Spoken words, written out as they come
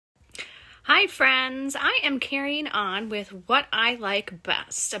Hi friends, I am carrying on with what I like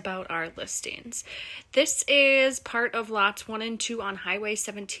best about our listings. This is part of lots 1 and 2 on Highway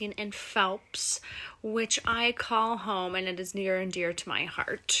 17 in Phelps, which I call home, and it is near and dear to my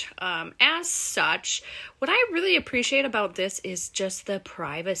heart. As such, what I really appreciate about this is just the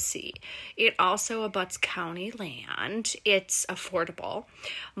privacy. It also abuts county land. It's affordable.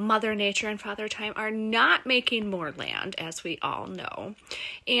 Mother Nature and Father Time are not making more land, as we all know.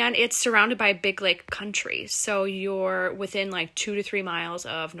 And it's surrounded by big lake country. So you're within like 2 to 3 miles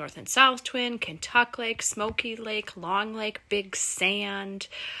of North and South Twin, Kentuck Lake, Smoky Lake, Long Lake, Big Sand.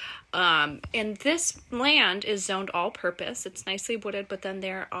 And this land is zoned all purpose. It's nicely wooded, but then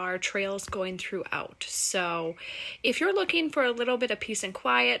there are trails going throughout. So if you're looking for a little bit of peace and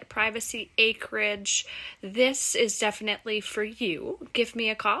quiet, privacy, acreage, this is definitely for you. Give me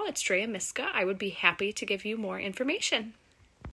a call. It's Drea. I would be happy to give you more information.